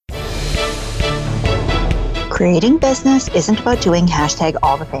Creating business isn't about doing hashtag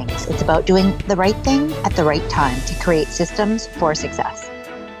all the things. It's about doing the right thing at the right time to create systems for success.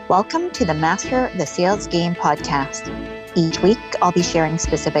 Welcome to the Master the Sales Game podcast. Each week, I'll be sharing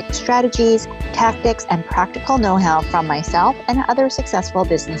specific strategies, tactics, and practical know-how from myself and other successful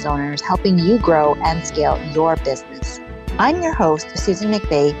business owners helping you grow and scale your business. I'm your host, Susan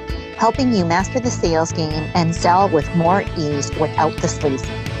McVeigh, helping you master the sales game and sell with more ease without the sleaze.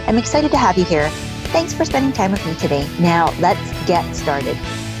 I'm excited to have you here. Thanks for spending time with me today. Now, let's get started.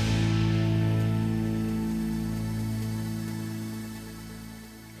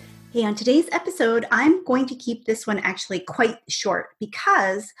 Hey, on today's episode, I'm going to keep this one actually quite short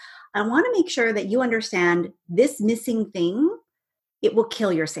because I want to make sure that you understand this missing thing, it will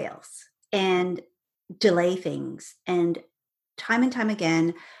kill your sales and delay things. And time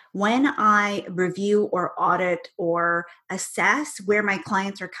again, when I review or audit or assess where my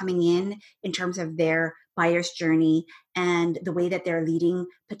clients are coming in terms of their buyer's journey and the way that they're leading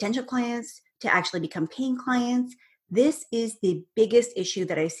potential clients to actually become paying clients, this is the biggest issue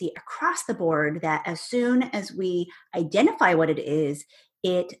that I see across the board, that as soon as we identify what it is,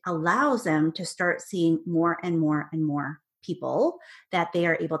 it allows them to start seeing more and more and more people that they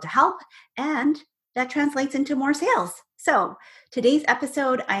are able to help, and that translates into more sales. So today's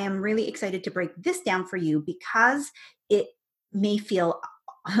episode, I am really excited to break this down for you because it may feel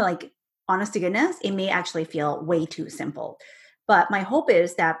like, honest to goodness, it may actually feel way too simple. But my hope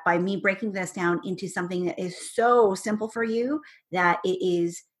is that by me breaking this down into something that is so simple for you, that it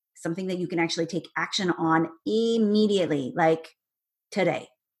is something that you can actually take action on immediately, like today.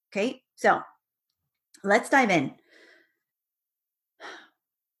 Okay, so let's dive in.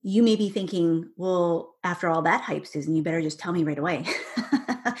 You may be thinking, well, after all that hype, Susan, you better just tell me right away.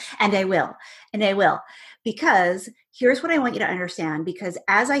 And I will. Because here's what I want you to understand. Because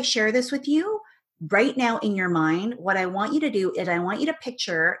as I share this with you right now in your mind, what I want you to do is I want you to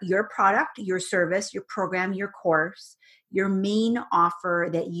picture your product, your service, your program, your course, your main offer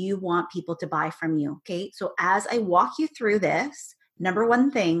that you want people to buy from you. Okay. So as I walk you through this, number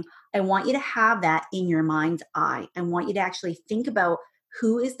one thing, I want you to have that in your mind's eye. I want you to actually think about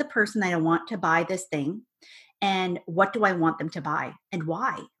who is the person that I want to buy this thing, and what do I want them to buy and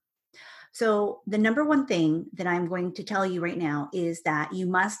why? So the number one thing that I'm going to tell you right now is that you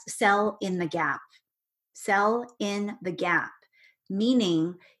must sell in the gap. Sell in the gap.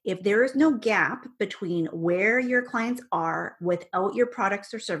 Meaning, if there is no gap between where your clients are without your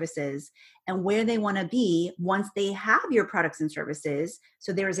products or services and where they want to be once they have your products and services,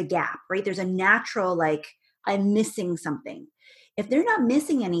 so there is a gap, right? There's a natural, like, I'm missing something. If they're not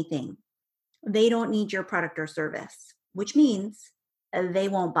missing anything, they don't need your product or service, which means they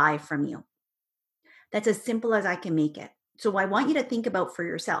won't buy from you. That's as simple as I can make it. So I want you to think about for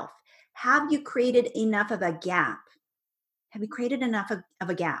yourself, have you created enough of a gap? Have you created enough of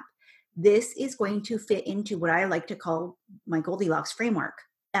a gap? This is going to fit into what I like to call my Goldilocks framework.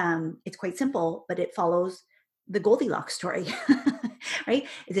 It's quite simple, but it follows the Goldilocks story, right?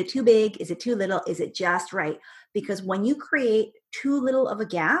 Is it too big? Is it too little? Is it just right? Because when you create too little of a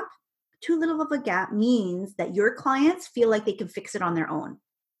gap means that your clients feel like they can fix it on their own,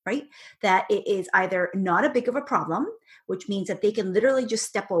 right? That it is either not a big of a problem, which means that they can literally just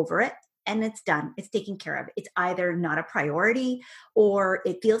step over it and it's done. It's taken care of. It's either not a priority or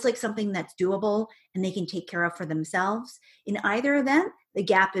it feels like something that's doable and they can take care of for themselves. In either event, the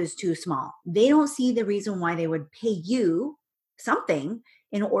gap is too small. They don't see the reason why they would pay you something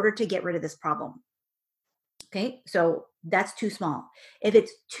in order to get rid of this problem. Okay, so that's too small. If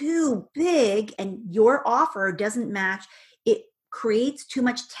it's too big and your offer doesn't match, it creates too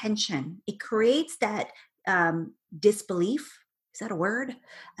much tension. It creates that disbelief. Is that a word?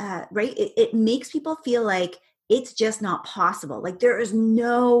 Right? It makes people feel like it's just not possible. Like there is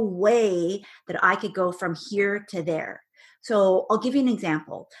no way that I could go from here to there. So I'll give you an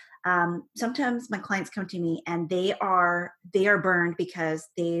example. Sometimes my clients come to me and they are burned because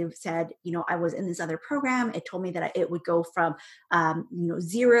they've said, I was in this other program. It told me that it would go from,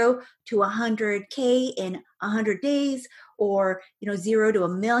 0 to 100K in 100 days, or, 0 to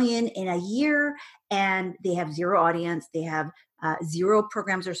 $1 million in a year. And they have zero audience. They have zero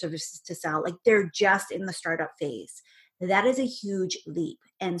programs or services to sell. Like they're just in the startup phase. That is a huge leap.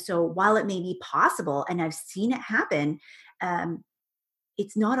 And so while it may be possible, and I've seen it happen,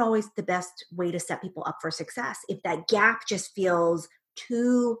 it's not always the best way to set people up for success if that gap just feels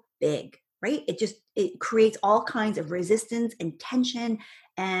too big, right? It creates all kinds of resistance and tension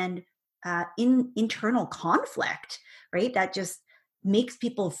and internal conflict, right? That just makes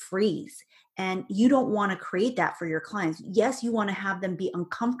people freeze. And you don't want to create that for your clients. Yes, you want to have them be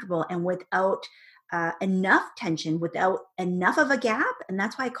uncomfortable and without enough tension without enough of a gap. And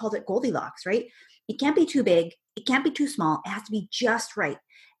that's why I called it Goldilocks, right? It can't be too big. It can't be too small. It has to be just right.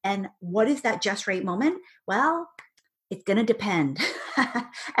 And what is that just right moment? Well, it's going to depend.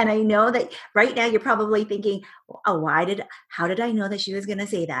 And I know that right now you're probably thinking, oh, how did I know that she was going to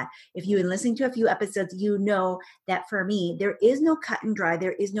say that? If you've been listening to a few episodes, you know that for me, there is no cut and dry.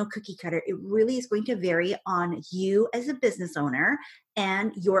 There is no cookie cutter. It really is going to vary on you as a business owner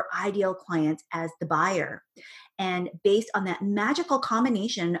and your ideal clients as the buyer. And based on that magical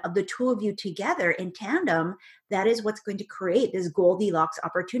combination of the two of you together in tandem, that is what's going to create this Goldilocks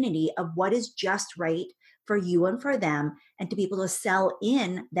opportunity of what is just right for you and for them, and to be able to sell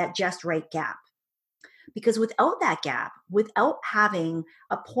in that just right gap. Because without that gap, without having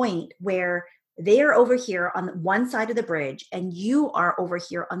a point where they are over here on one side of the bridge and you are over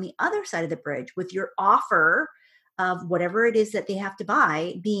here on the other side of the bridge with your offer of whatever it is that they have to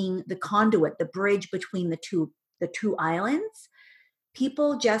buy being the conduit, the bridge between the two islands,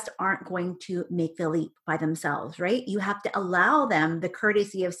 people just aren't going to make the leap by themselves, right? You have to allow them the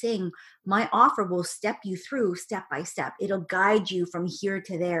courtesy of saying, my offer will step you through step by step. It'll guide you from here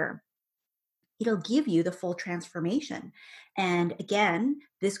to there. It'll give you the full transformation. And again,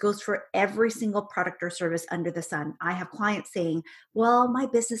 this goes for every single product or service under the sun. I have clients saying, well, my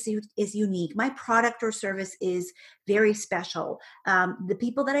business is unique. My product or service is very special. The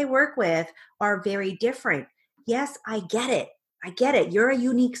people that I work with are very different. Yes, I get it. You're a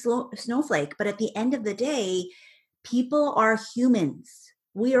unique snowflake. But at the end of the day, people are humans.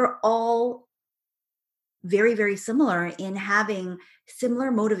 We are all very, very similar in having similar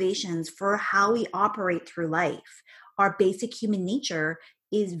motivations for how we operate through life. Our basic human nature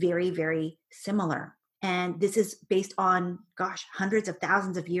is very, very similar. And this is based on, hundreds of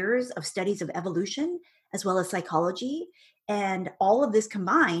thousands of years of studies of evolution, as well as psychology. And all of this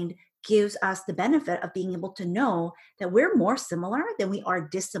combined gives us the benefit of being able to know that we're more similar than we are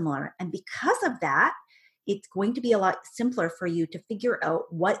dissimilar. And because of that, it's going to be a lot simpler for you to figure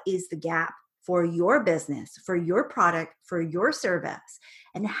out what is the gap for your business, for your product, for your service,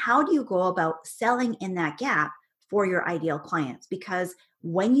 and how do you go about selling in that gap for your ideal clients? Because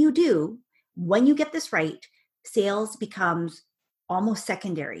when you get this right, sales becomes almost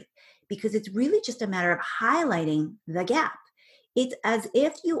secondary, because it's really just a matter of highlighting the gap. It's as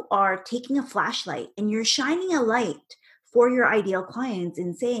if you are taking a flashlight and you're shining a light for your ideal clients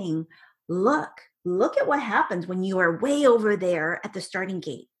and saying, look at what happens when you are way over there at the starting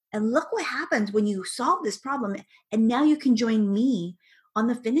gate. And look what happens when you solve this problem. And now you can join me on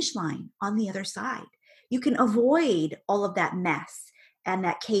the finish line on the other side. You can avoid all of that mess and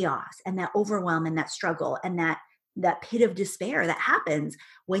that chaos and that overwhelm and that struggle and that pit of despair that happens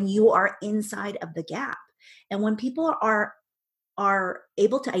when you are inside of the gap. And when people are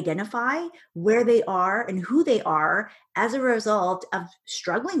able to identify where they are and who they are as a result of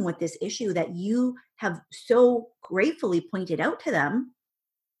struggling with this issue that you have so gratefully pointed out to them,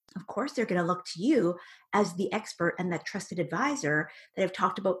 of course, they're going to look to you as the expert and that trusted advisor that I've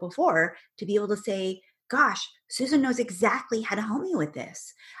talked about before to be able to say, gosh, Susan knows exactly how to help me with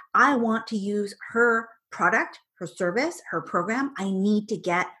this. I want to use her product, her service, her program. I need to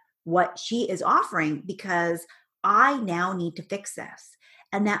get what she is offering because I now need to fix this.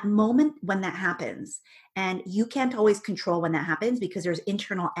 And that moment when that happens, and you can't always control when that happens because there's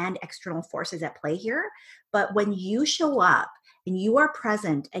internal and external forces at play here. But when you show up and you are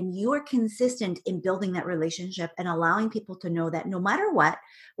present and you are consistent in building that relationship and allowing people to know that no matter what,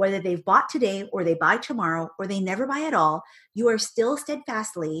 whether they've bought today or they buy tomorrow or they never buy at all, you are still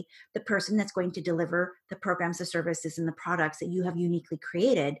steadfastly the person that's going to deliver the programs, the services, and the products that you have uniquely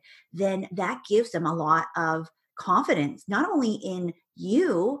created, then that gives them a lot of confidence, not only in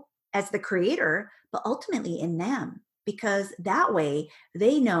you as the creator, but ultimately in them, because that way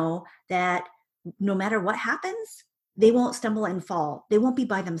they know that no matter what happens, they won't stumble and fall. They won't be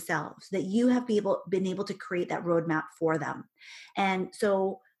by themselves, that you have been able to create that roadmap for them. And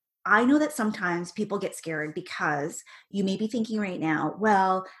so I know that sometimes people get scared because you may be thinking right now,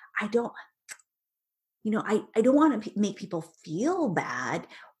 well, I don't want to make people feel bad,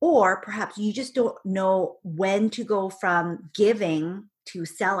 or perhaps you just don't know when to go from giving to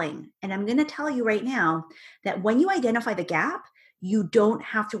selling. And I'm going to tell you right now that when you identify the gap, you don't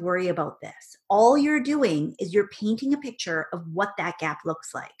have to worry about this. All you're doing is you're painting a picture of what that gap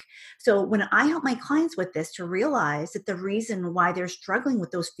looks like. So when I help my clients with this to realize that the reason why they're struggling with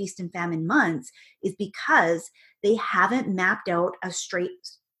those feast and famine months is because they haven't mapped out a straight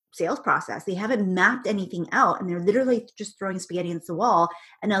sales process. They haven't mapped anything out, and they're literally just throwing spaghetti against the wall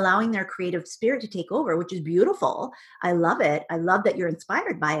and allowing their creative spirit to take over, which is beautiful. I love it. I love that you're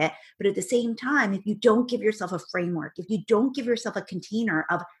inspired by it. But at the same time, if you don't give yourself a framework, if you don't give yourself a container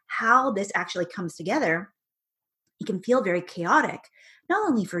of how this actually comes together, it can feel very chaotic, not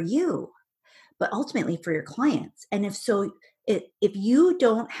only for you, but ultimately for your clients. And if you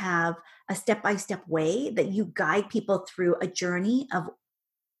don't have a step-by-step way that you guide people through a journey of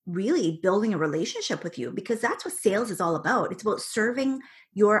really building a relationship with you, because that's what sales is all about. It's about serving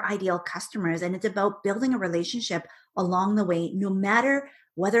your ideal customers, and it's about building a relationship along the way, no matter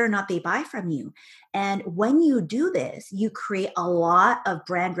whether or not they buy from you. And when you do this, you create a lot of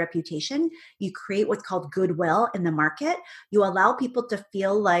brand reputation. You create what's called goodwill in the market. You allow people to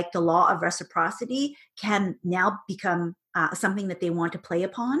feel like the law of reciprocity can now become something that they want to play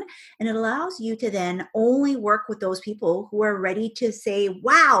upon. And it allows you to then only work with those people who are ready to say,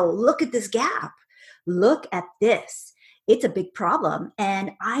 wow, look at this gap. Look at this. It's a big problem.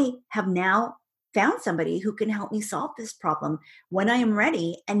 And I have now found somebody who can help me solve this problem when I am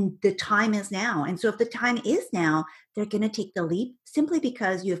ready, and the time is now. And so if the time is now, they're going to take the leap simply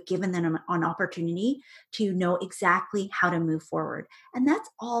because you have given them an opportunity to know exactly how to move forward. And that's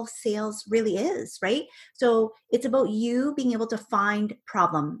all sales really is, right? So it's about you being able to find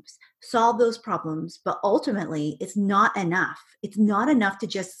problems, solve those problems, but ultimately it's not enough. It's not enough to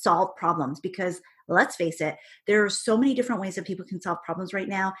just solve problems, because let's face it, there are so many different ways that people can solve problems right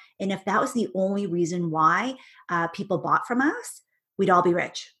now. And if that was the only reason why people bought from us, we'd all be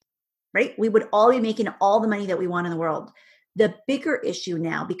rich, right? We would all be making all the money that we want in the world. The bigger issue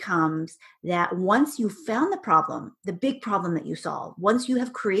now becomes that once you've found the problem, the big problem that you solve, once you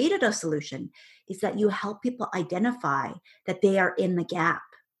have created a solution, is that you help people identify that they are in the gap,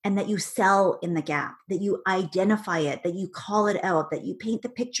 and that you sell in the gap, that you identify it, that you call it out, that you paint the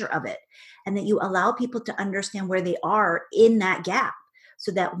picture of it, and that you allow people to understand where they are in that gap,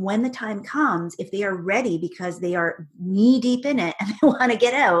 so that when the time comes, if they are ready because they are knee deep in it and they want to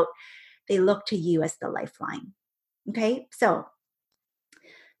get out, they look to you as the lifeline. Okay, so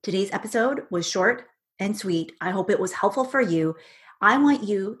today's episode was short and sweet. I hope it was helpful for you. I want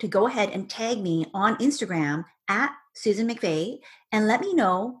you to go ahead and tag me on Instagram at Susan McVey and let me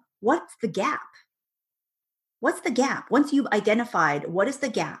know what's the gap. What's the gap? Once you've identified what is the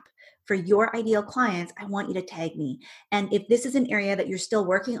gap for your ideal clients, I want you to tag me. And if this is an area that you're still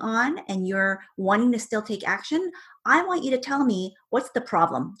working on and you're wanting to still take action, I want you to tell me what's the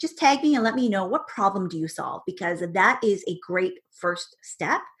problem. Just tag me and let me know, what problem do you solve? Because that is a great first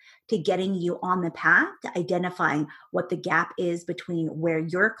step to getting you on the path to identifying what the gap is between where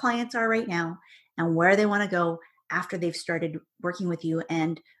your clients are right now and where they want to go after they've started working with you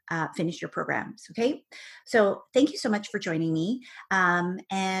and finish your programs. Okay. So thank you so much for joining me.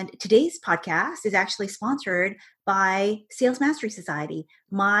 And today's podcast is actually sponsored by Sales Mastery Society,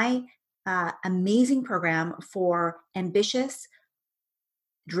 my amazing program for ambitious,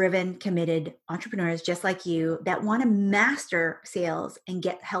 driven, committed entrepreneurs just like you that want to master sales and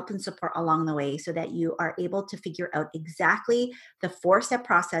get help and support along the way, so that you are able to figure out exactly the 4-step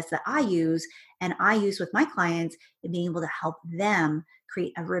process that I use and I use with my clients, and being able to help them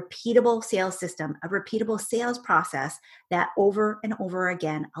create a repeatable sales system, a repeatable sales process that over and over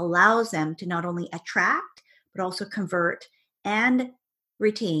again allows them to not only attract, but also convert and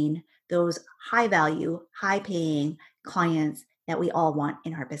retain those high value, high paying clients that we all want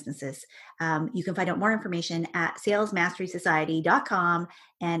in our businesses. You can find out more information at salesmasterysociety.com,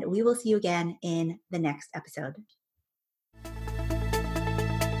 and we will see you again in the next episode.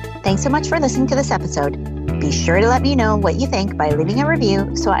 Thanks so much for listening to this episode. Be sure to let me know what you think by leaving a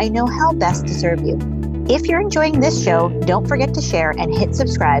review so I know how best to serve you. If you're enjoying this show, don't forget to share and hit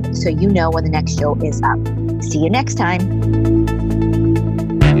subscribe so you know when the next show is up. See you next time.